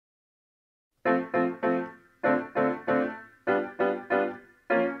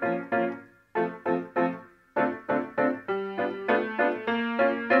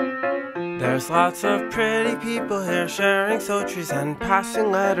There's lots of pretty people here sharing sotries and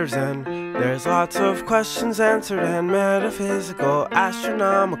passing letters in. There's lots of questions answered and metaphysical,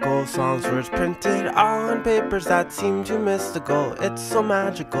 astronomical songs, words printed all on papers that seem too mystical. It's so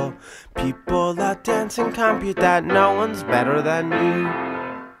magical. People that dance and compute that no one's better than you.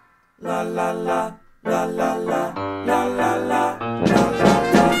 La la la, la la la, la la la, la la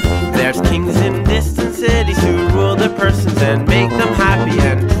la. There's kings in distant cities who rule their persons and make them happy,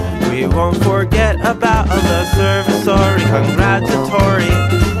 and we won't forget about all the servitory, congratulatory.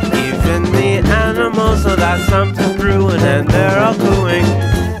 Even the animals know that something's brewing and they're all cooing,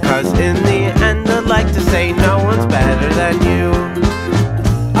 'cause in the end I'd like to say no one's better than you.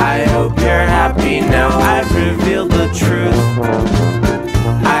 I hope you're happy now I've revealed the truth.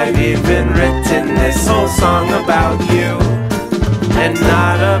 I've even written this whole song about you, and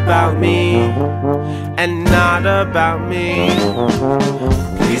not about me, and not about me.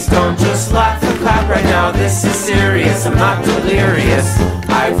 Please don't just laugh and clap right now, this is serious, I'm not delirious.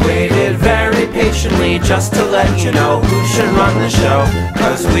 I've waited very patiently just to let you know who should run the show,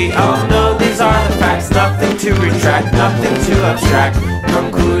 'cause we all know these are the facts, nothing to retract, nothing to abstract.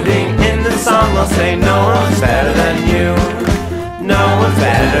 Concluding in the song I'll say no one's better than you. No one's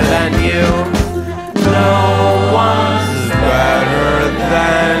better than you. No one's better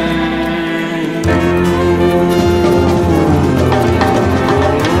than you.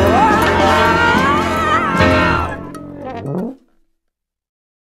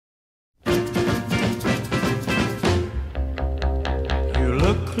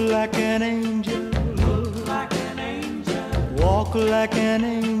 Look like an angel, look like an angel. Walk like an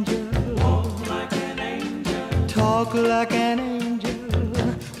angel, walk like an angel. Talk like an angel,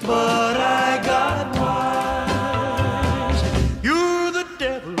 but I got wise. You're the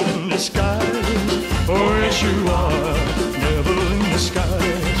devil in disguise. Oh yes you are, devil in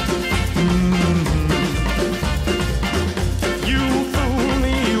disguise. You fool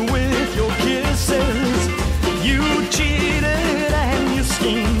me with your kisses. You cheated and you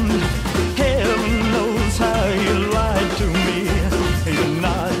schemed. Heaven knows how you lied to me. You're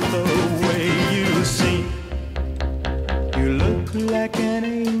not the way you seem. You look like an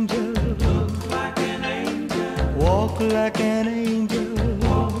angel, look like an angel. Walk like an angel,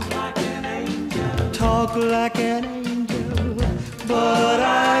 walk like an angel. Talk like an angel, but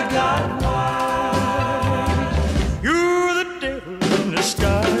I got wise. You're the devil in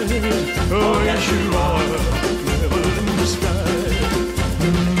disguise. Oh yes you are, devil in disguise.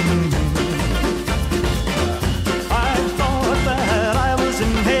 I thought that I was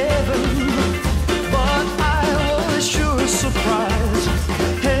in heaven, but I was sure surprised.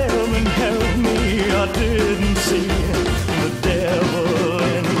 Heaven help me, I didn't see the devil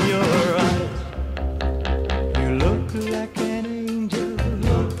in your eyes. You look like an angel,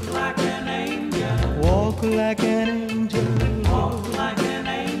 look like an angel. Walk like an angel, walk like an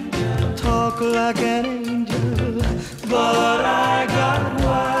angel. Talk like an angel, but I got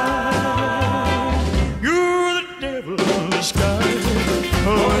wise. You're the devil in disguise.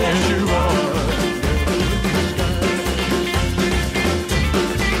 Oh yes you are.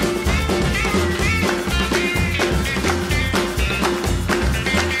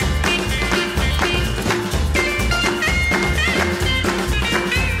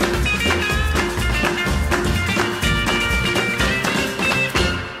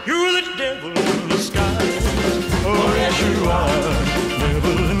 You're the devil in disguise. Oh yes you are, devil in disguise. Oh yes you are,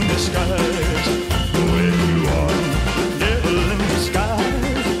 devil in disguise. Oh yes you are, devil in disguise.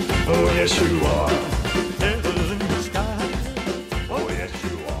 Oh yes you are, devil in disguise. Oh yes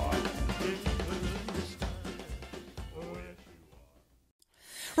you are.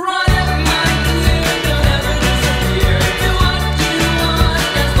 Whatever might clear, don't ever disappear. Do what you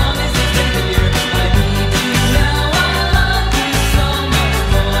want as long as it's clear. I need you now, I love you so much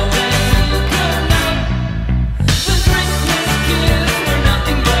more than you could know. The Christmas gifts were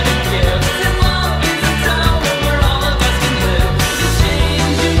nothing but a gift.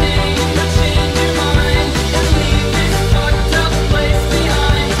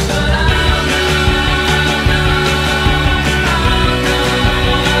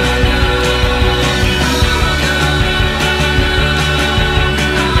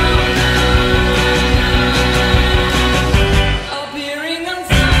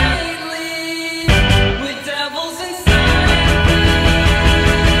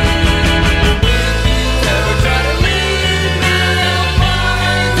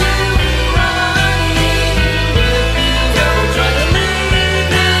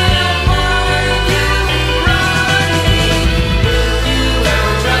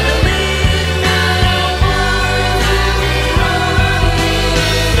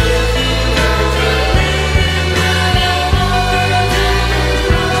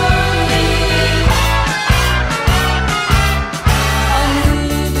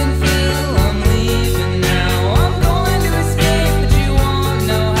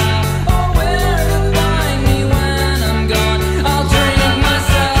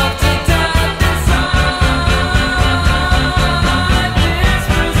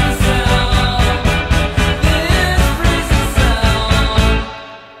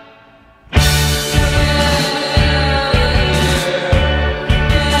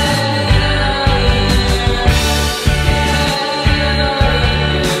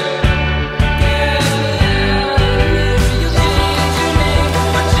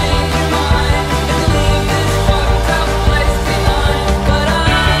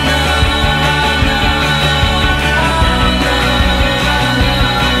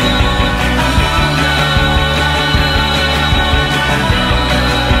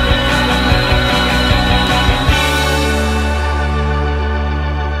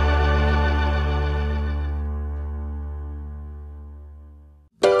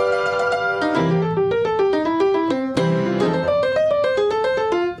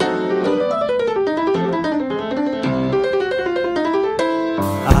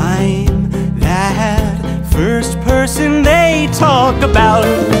 first person they talk about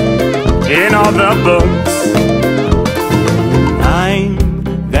in all the books. I'm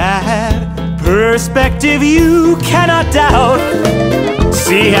that perspective you cannot doubt.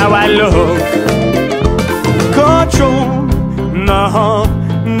 See how I look. Control the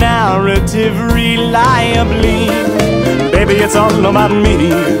narrative reliably. Baby, it's all about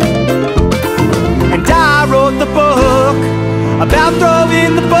me. And I wrote the book about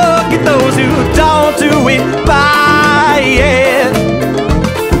throwing the book at those who don't do it by it.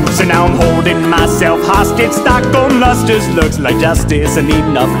 So now I'm holding myself hostage. Stockholm lusters looks like justice, and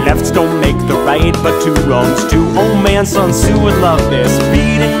enough lefts don't make the right, but two wrongs do. Old man Sun Tzu would love this.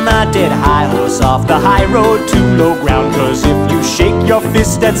 Beating my dead high horse off the high road to low ground. Cause if you shake your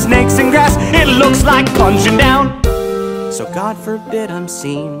fist at snakes and grass, it looks like punching down. So God forbid I'm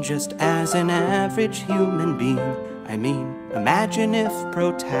seen just as an average human being. I mean, imagine if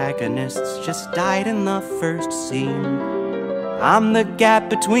protagonists just died in the first scene. I'm the gap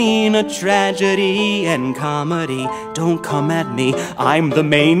between a tragedy and comedy. Don't come at me, I'm the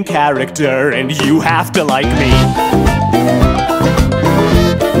main character and you have to like me.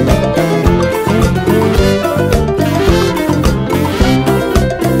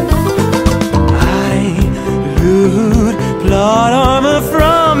 I loot plot armor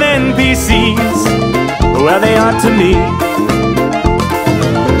from NPCs. Well, they aren't to me.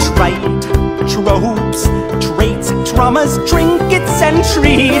 Trite tropes, traits, traumas, trinkets, and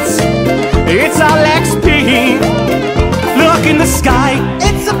treats. It's all XP. Look in the sky,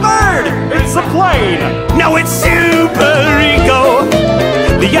 it's a bird, it's a plane. No, it's super ego.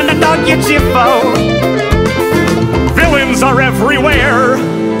 The underdog gets you foe. Villains are everywhere.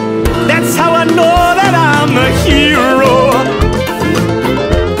 That's how I know that I'm the hero.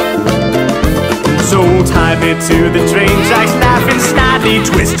 So tie me to the train tracks, laughing snidely,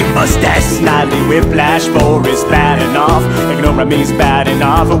 twist your mustache snidely. Whiplash 4 is bad enough, ignore me's bad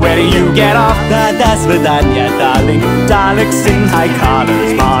enough. Where do you get off? That's Vidania, darling. Daleks in high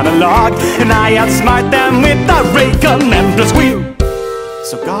collars monologue, and I outsmart them with the ray gun and the squeal.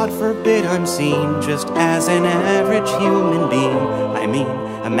 So God forbid I'm seen just as an average human being. I mean,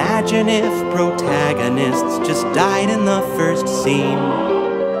 imagine if protagonists just died in the first scene.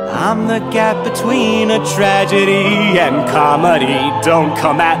 I'm the gap between a tragedy and comedy. Don't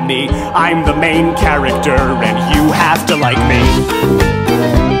come at me, I'm the main character and you have to like me.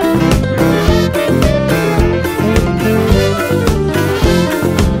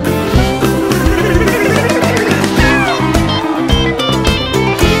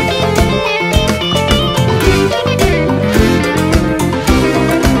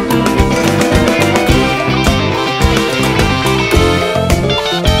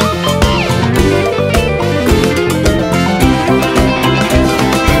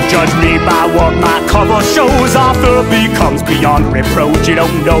 By what my cover shows, author becomes beyond reproach. You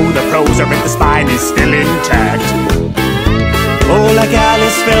don't know the prose or if the spine is still intact. Oh, like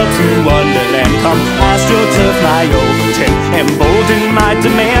Alice fell to Wonderland, come astral to fly over 10, embolden my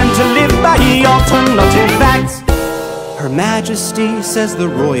demand to live by alternative facts. Her Majesty, says the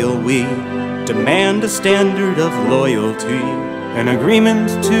royal we, demand a standard of loyalty, an agreement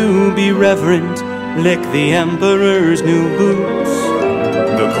to be reverent, lick the Emperor's new boots.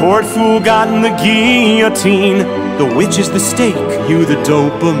 The court fool got in the guillotine, the witch is the stake, you the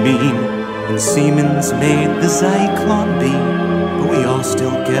dopamine, and Siemens made the Zyklon B, but we all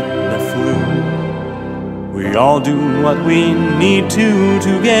still get the flu. We all do what we need to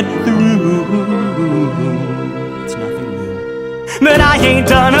get through. It's nothing new. But I ain't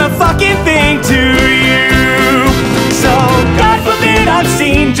done a fucking thing to you. So God forbid I'm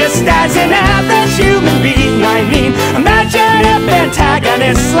seen just as an average human being. I mean, imagine if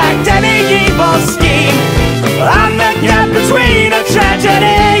antagonists lacked any evil scheme. I'm the gap between a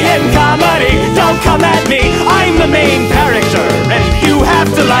tragedy and comedy. Don't come at me, I'm the main character and you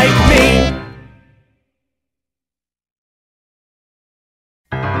have to like me.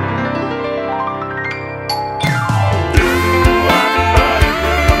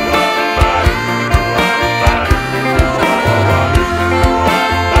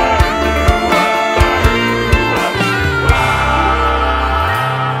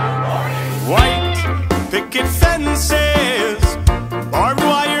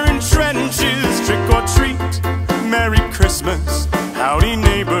 Howdy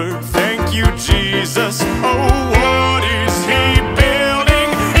neighbor, thank you Jesus. Oh, what is he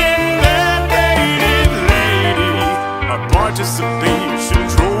building in that dated lady? A participation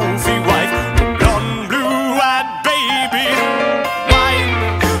trophy wife, a blonde, blue-eyed baby. White,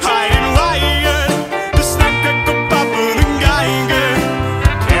 high and wired, just like Echo Papa and Geiger.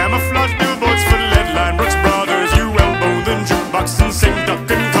 Camouflage billboards for lead line, Brooks Brothers.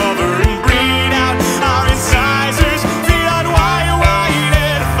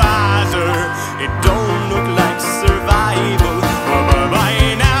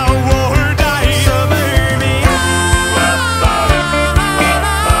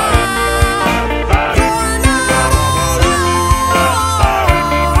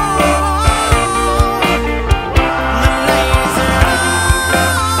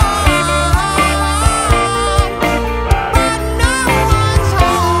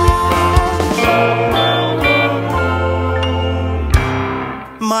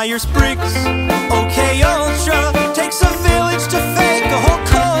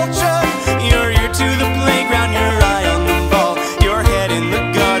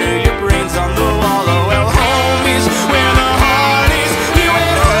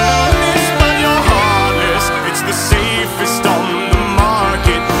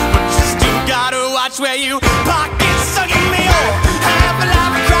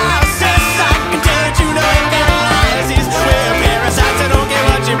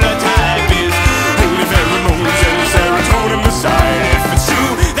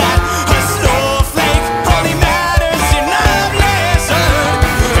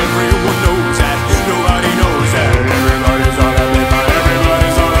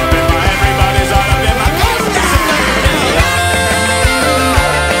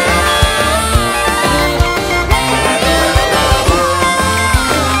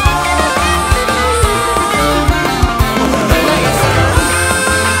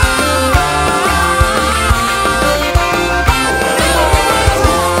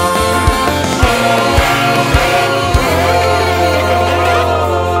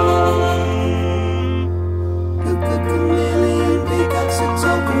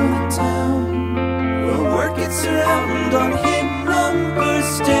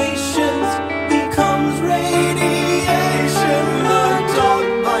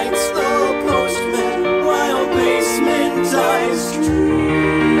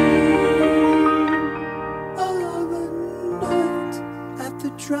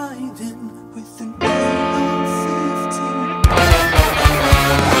 driving with an AR-15.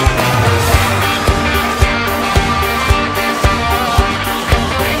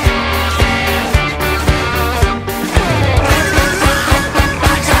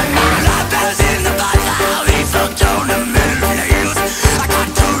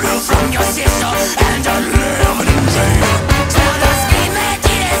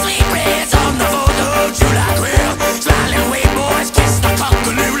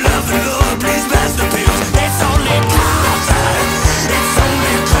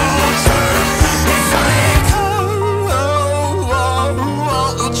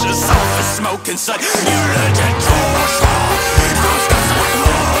 Inside, you learn to torture. House goes like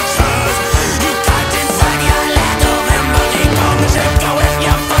vultures. You got inside your land of empathy. Come and go with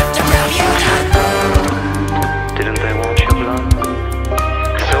your foot to prove you done. Didn't they want your blood?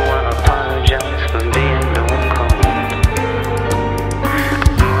 So I apologize for being the one cold.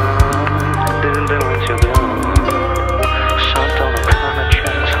 Didn't they want your blood? Shot on a car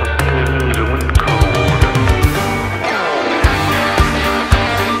tracks for being the one cold.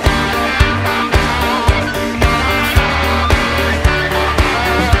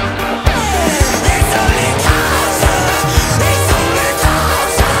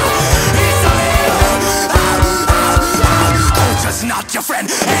 Not your friend,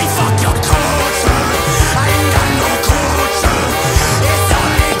 hey fuck your culture. I ain't got no culture. It's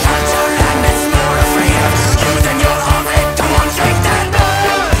only culture and it's more afraid of you than you're of it. Come on, drink that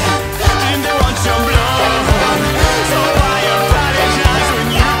blood. Didn't they want your blood? So why apologize when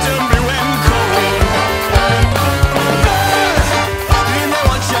you turn blue and cold? Didn't they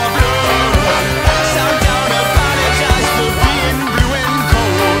want your blood? So don't apologize for being blue and cold.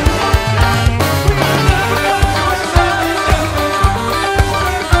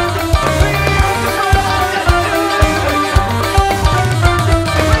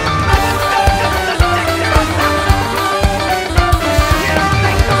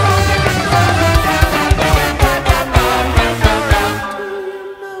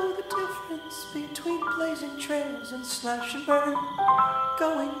 And slash and burn,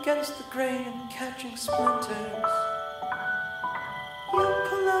 going against the grain and catching splinters. You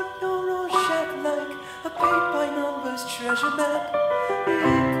pull out your rochette like a paint-by-numbers treasure map. You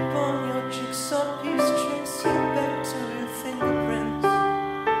ink upon your jigsaw piece, trace you back to your fingerprints.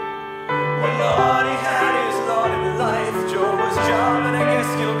 When all he had is Lord in life, Joe was job, and I guess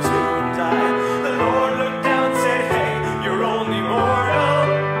you'll too die. The Lord looked down and said, hey, you're only mortal.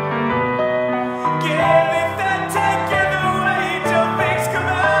 Give me take you away till things come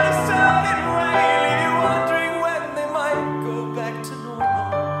out of solid rain. Leave you wondering when they might go back to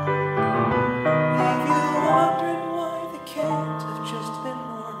normal. Leave you wondering why they can't have just been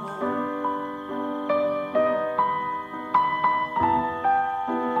normal.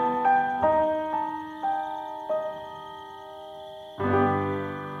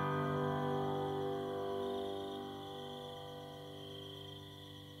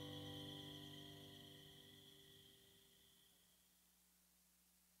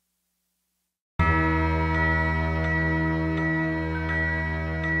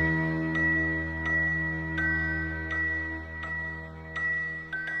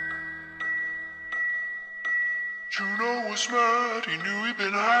 Juno was mad, he knew he'd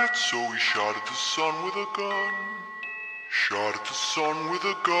been had, so he shot at the sun with a gun. Shot at the sun with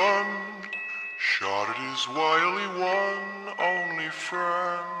a gun. Shot at his wily one, only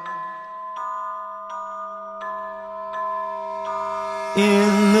friend.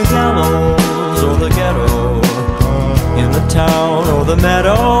 In the gallows or the ghetto, in the town or the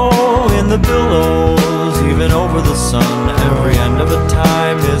meadow, in the billows, even over the sun, every end of a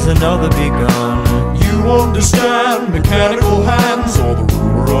time is another begun. You understand mechanical hands, or the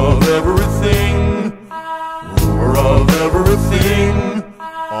ruler of everything. Ruler of everything.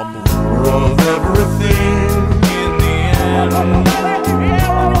 I'm the ruler of everything. In the end.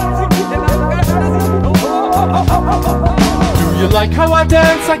 Do you like how I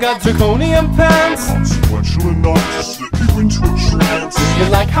dance? I got draconian pants. Consequential enough to slip you into a trance. Do you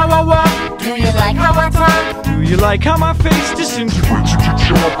like how I walk? Do you like how I talk? Do you like how my face disintegrates into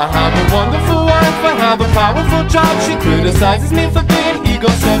chalk? I have a wonderful wife, I have a powerful job. She criticizes me for being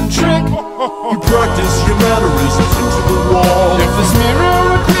egocentric. You practice your mannerisms into the wall. If this mirror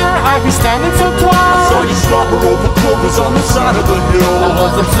were clear, I'd be standing so tall. Saw you stop her over clovers on the side of the hill. I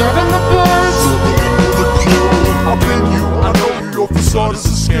was observing the birds. The kill. I've been you, I know you, your facade is a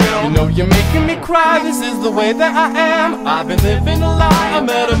scam. You know you're making me cry, this is the way that I am. I've been living a lie, a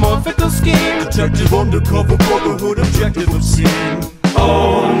metamorphical scheme. Detective undercover brotherhood, objective obscene.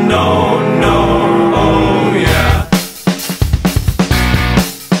 Oh no, no, oh yeah.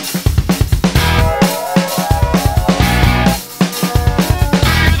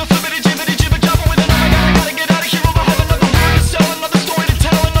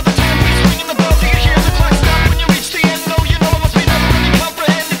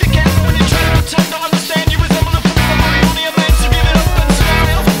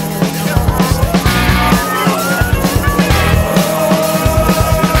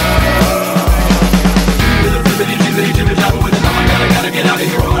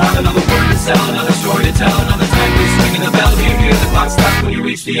 sell, another story to tell, another time we swinging the bell. Do you hear the clock stop when you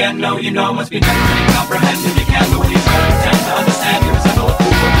reach the end? No, you know it must be never ending. Comprehend if you can, but when you try to pretend to understand, you resemble a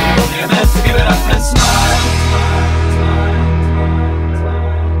fool. But you only are meant to give it up and smile.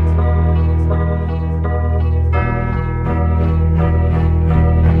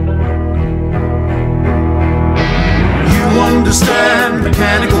 Understand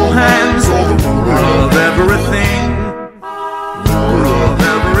mechanical hands or the ruler of everything. Ruler of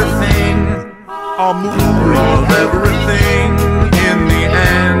everything. I'm the ruler of everything in the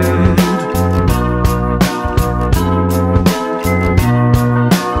end.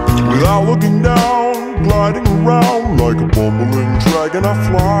 Without looking down, gliding around like a bumbling dragon I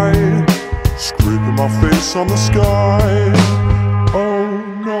fly, scraping my face on the sky. Oh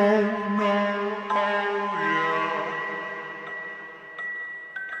no, no, oh yeah.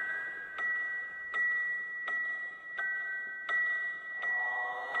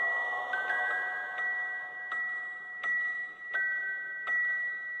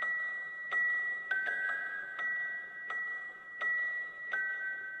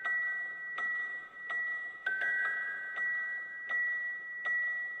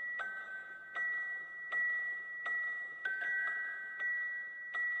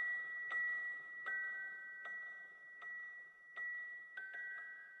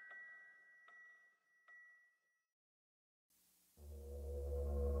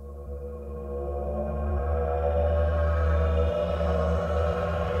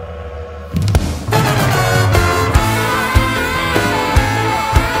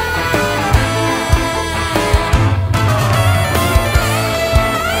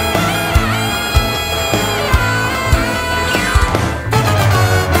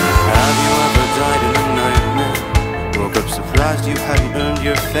 You hadn't earned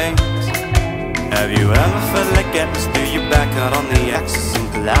your thanks. Have you ever felt like gas threw you back out on the axis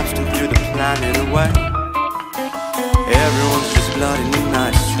and collapsed and threw the planet away? Everyone's just blood in a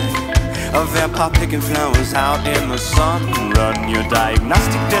nice train, a vampire picking flowers out in the sun. Run your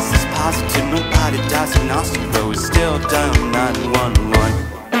diagnostic test is positive, nobody dies agnostic, but we still dial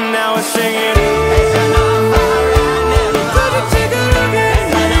 911. Now we're singing.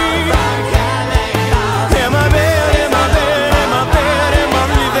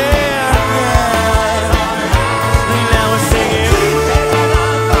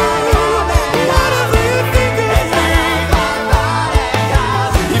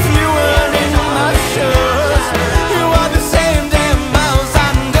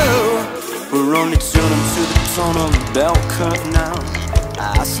 Bell curve now,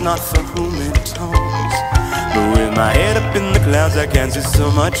 that's not for whom it tones. But with my head up in the clouds, I can't see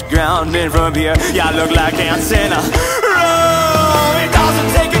so much ground. And from here, yeah, I look like ants in a row. It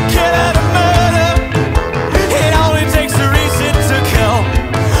doesn't take a killer to murder, it only takes a reason to kill.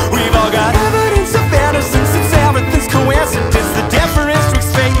 We've all got evidence of innocence, since everything's coincidence. The difference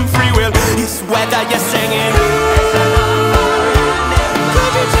betwixt fate and free will is whether you're singing.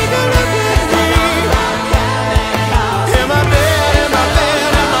 Could you take a look at me?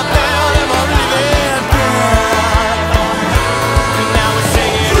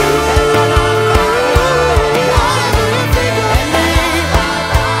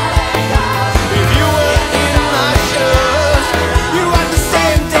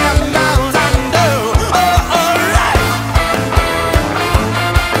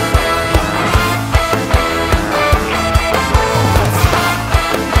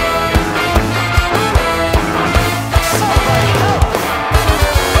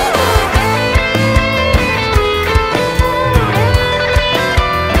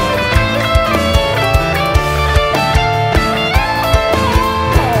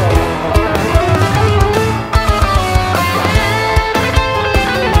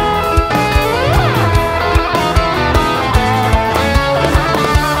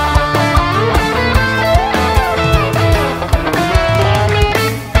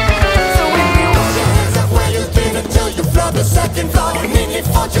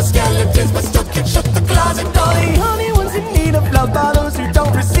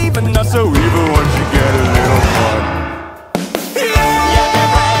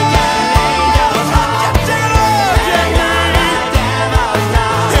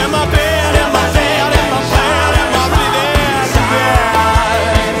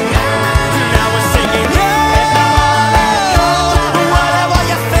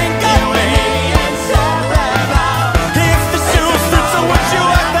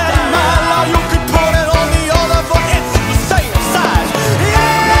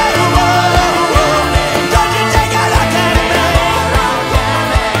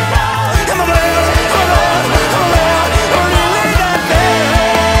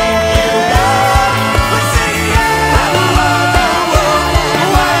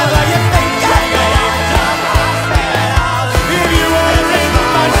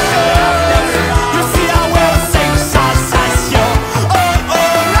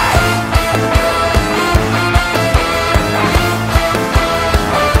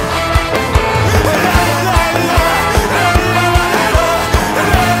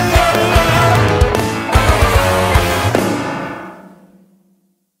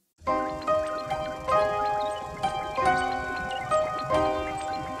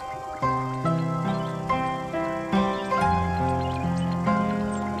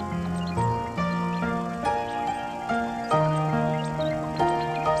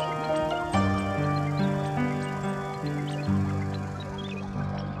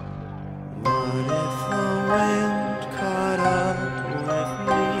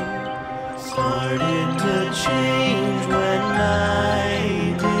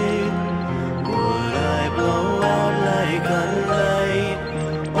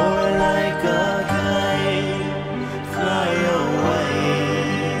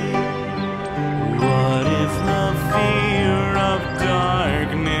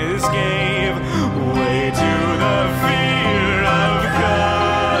 once gave way to the fear of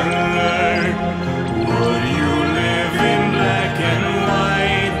color. Would you live in black and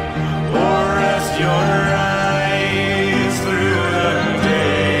white, or rest your eyes through the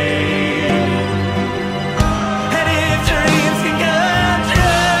day? And if dreams can come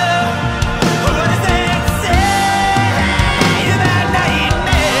true, what does that say about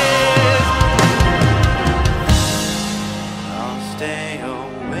nightmares? I'll stay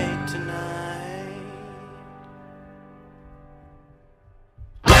awake tonight.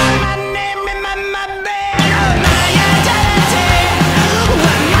 My name in my bed, my identity.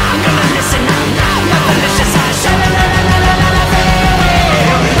 I'm not gonna listen, I'm not malicious. I should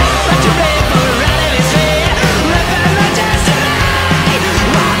but you pay for reality, see. Let them not just tonight.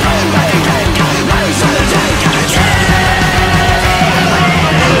 My brain back again, rise on the day.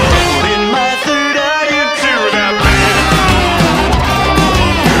 In my third eye into the blue.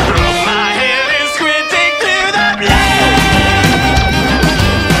 My head is squinting through the blue.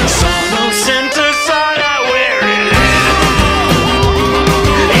 Saw no center, saw not where it is.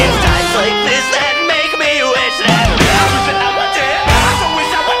 It's times like this that make me wish that I was dead. I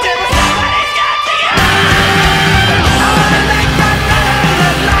wish I was dead, but somebody's got to get out. I wanna make my life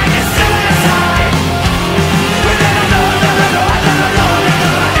look like a suicide. But then I know that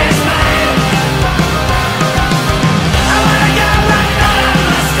nobody's mine. I wanna go right on, I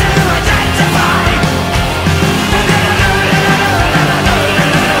must to identify. But then I know that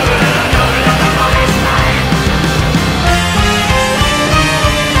nobody's mine.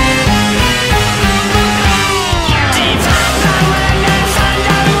 Deep down I went and found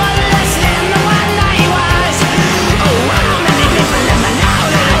out one less than the one I was. Oh, how many people am I now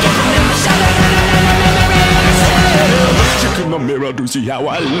that I get from them a shot of memories? Look in the mirror to see how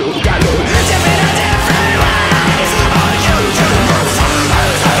I look. I look different ways. Are you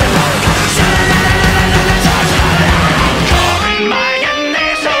carving my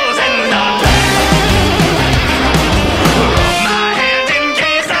initials in the rub my hand in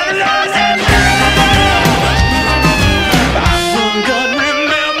case of losing you. I forgot,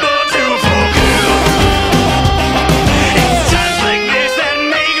 remember to forgive. It's times like this that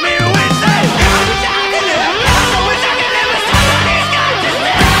make me wish that I wish I could live. I wish I could live with somebody's got to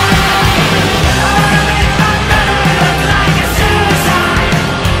live. I wanna make my memory look like a suicide.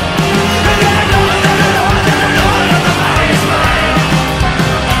 But then I know that nobody's mine.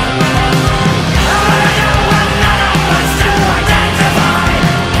 I wanna know what none of us to identify.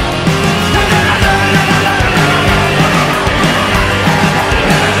 But then I know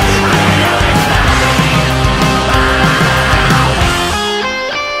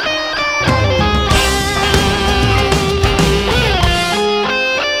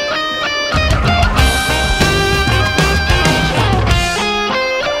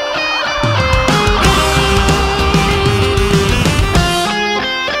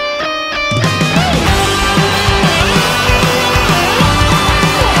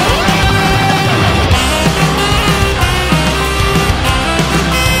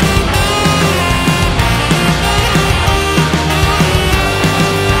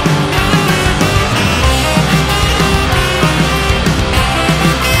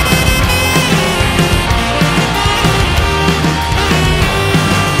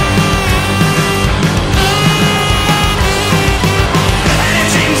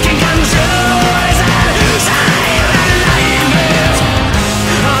dreams can come true. Is that silent nightmares?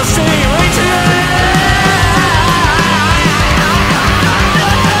 I'll stay awake tonight.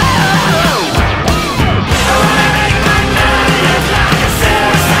 I wanna make my memory look like a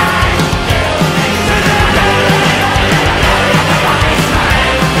suicide. But then I know nobody's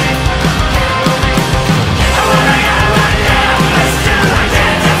mine. I wanna go right now, but still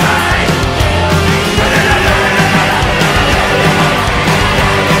identify. But then I know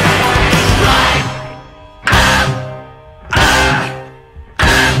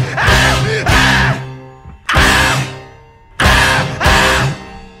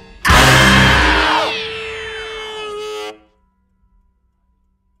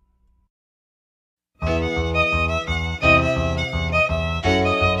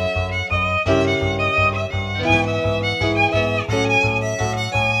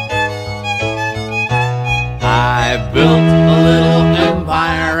I built a little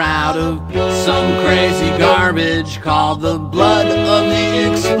empire out of some crazy garbage called the blood of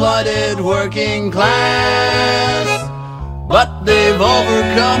the exploited working class. But they've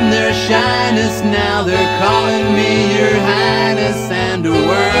overcome their shyness, now they're calling me your highness, and the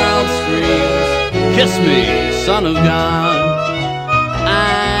world screams, kiss me, son of God.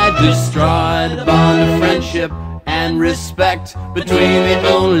 I destroyed the bond of friendship and and respect between the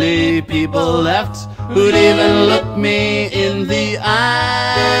only people left who'd even look me in the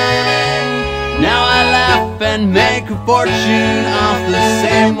eye. Now I laugh and make a fortune off the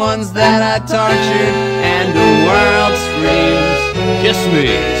same ones that I tortured, and the world screams, kiss me,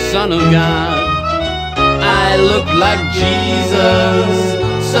 son of God. I look like Jesus,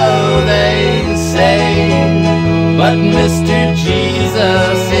 so they say, but Mr.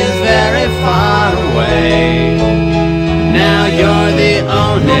 Jesus is very far away. Now you're the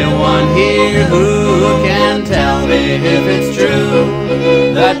only one here who can tell me if it's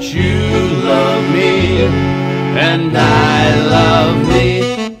true that you love me and I love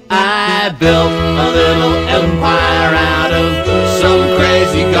me. I built a little empire out of some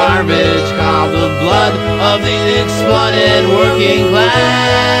crazy garbage called the blood of the exploited working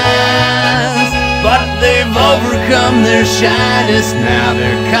class. But they've overcome their shyness, now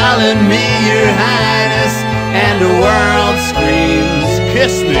they're calling me your highness, and the world screams,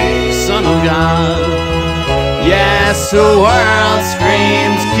 kiss me, son of God. Yes, the world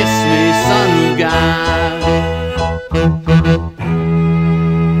screams, kiss me, son of God.